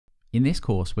In this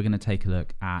course, we're going to take a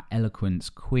look at Eloquent's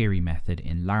query method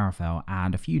in Laravel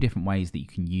and a few different ways that you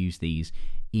can use these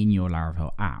in your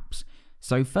Laravel apps.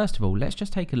 So first of all, let's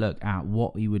just take a look at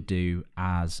what we would do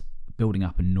as building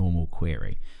up a normal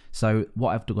query. So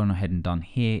what I've gone ahead and done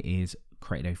here is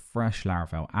create a fresh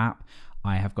Laravel app.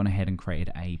 I have gone ahead and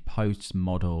created a posts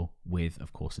model with,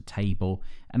 of course, a table,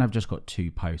 and I've just got 2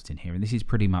 posts in here. And this is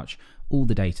pretty much all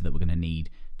the data that we're going to need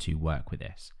to work with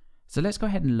this. So let's go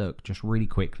ahead and look just really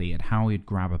quickly at how we'd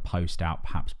grab a post out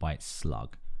perhaps by its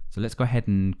slug. So let's go ahead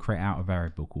and create out a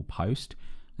variable called post.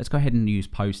 Let's go ahead and use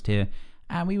post here,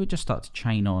 and we would just start to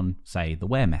chain on, say, the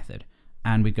where method.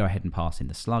 And we'd go ahead and pass in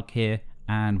the slug here,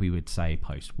 and we would say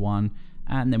post 1,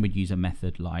 and then we'd use a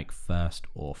method like first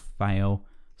or fail,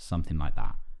 something like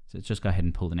that. So let's just go ahead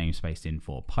and pull the namespace in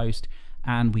for post,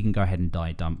 and we can go ahead and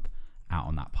die dump out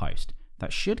on that post.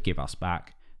 That should give us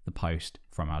back the post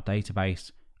from our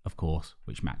database, of course,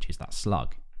 which matches that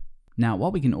slug. Now,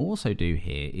 what we can also do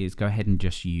here is go ahead and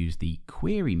just use the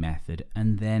query method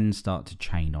and then start to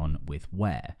chain on with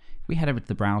where. If we head over to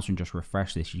the browser and just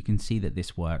refresh this, you can see that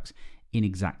this works in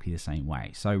exactly the same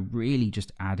way. So really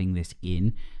just adding this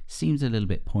in seems a little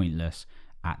bit pointless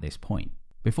at this point.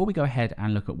 Before we go ahead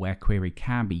and look at where query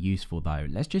can be useful though,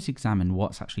 let's just examine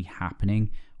what's actually happening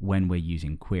when we're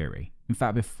using query. In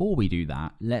fact, before we do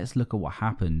that, let's look at what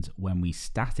happens when we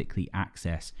statically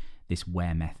access this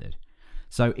where method.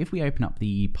 So if we open up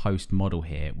the post model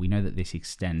here, we know that this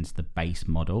extends the base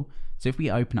model. So if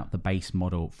we open up the base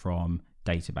model from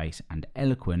database and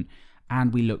Eloquent,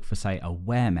 and we look for, say, a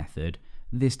where method,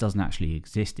 this doesn't actually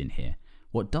exist in here.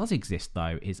 What does exist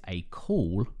though is a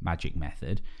call magic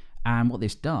method. And what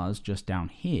this does just down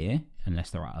here, unless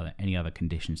there are any other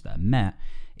conditions that are met,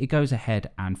 it goes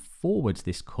ahead and forwards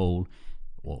this call,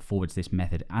 or forwards this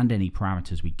method and any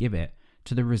parameters we give it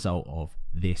to the result of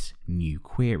this new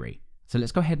query. So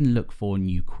let's go ahead and look for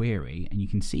new query, and you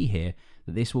can see here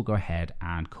that this will go ahead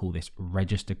and call this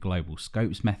register global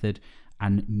scopes method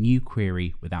and new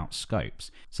query without scopes.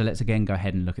 So let's again go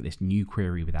ahead and look at this new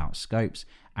query without scopes,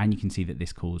 and you can see that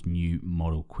this calls new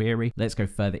model query. Let's go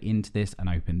further into this and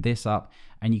open this up,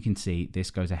 and you can see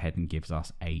this goes ahead and gives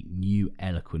us a new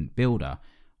Eloquent builder.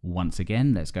 Once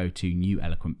again, let's go to new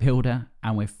Eloquent builder,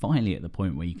 and we're finally at the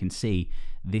point where you can see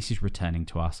this is returning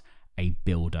to us a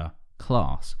builder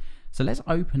class. So let's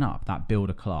open up that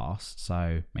builder class.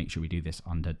 So make sure we do this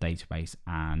under database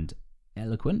and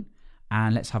Eloquent.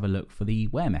 And let's have a look for the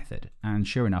where method. And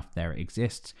sure enough, there it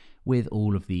exists with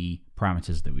all of the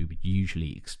parameters that we would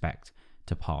usually expect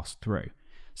to pass through.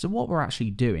 So what we're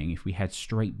actually doing, if we head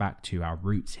straight back to our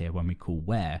roots here when we call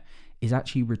where, is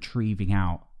actually retrieving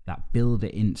out that builder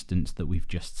instance that we've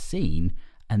just seen,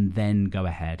 and then go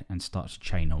ahead and start to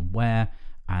chain on where,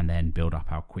 and then build up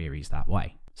our queries that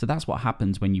way. So that's what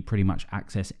happens when you pretty much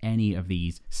access any of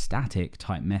these static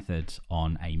type methods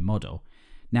on a model.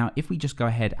 Now, if we just go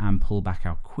ahead and pull back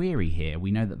our query here,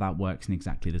 we know that that works in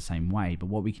exactly the same way, but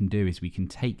what we can do is we can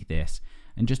take this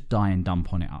and just die and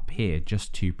dump on it up here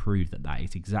just to prove that that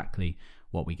is exactly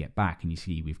what we get back. And you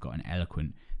see we've got an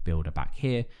Eloquent builder back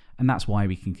here, and that's why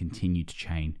we can continue to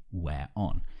chain where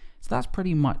on. So that's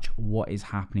pretty much what is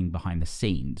happening behind the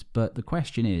scenes, but the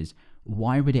question is,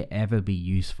 why would it ever be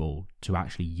useful to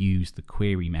actually use the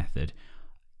query method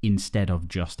instead of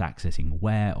just accessing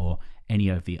where or any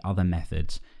of the other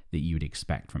methods that you would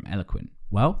expect from Eloquent?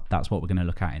 Well, that's what we're going to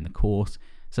look at in the course.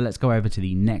 So let's go over to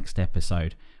the next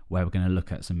episode where we're going to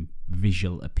look at some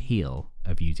visual appeal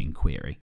of using query.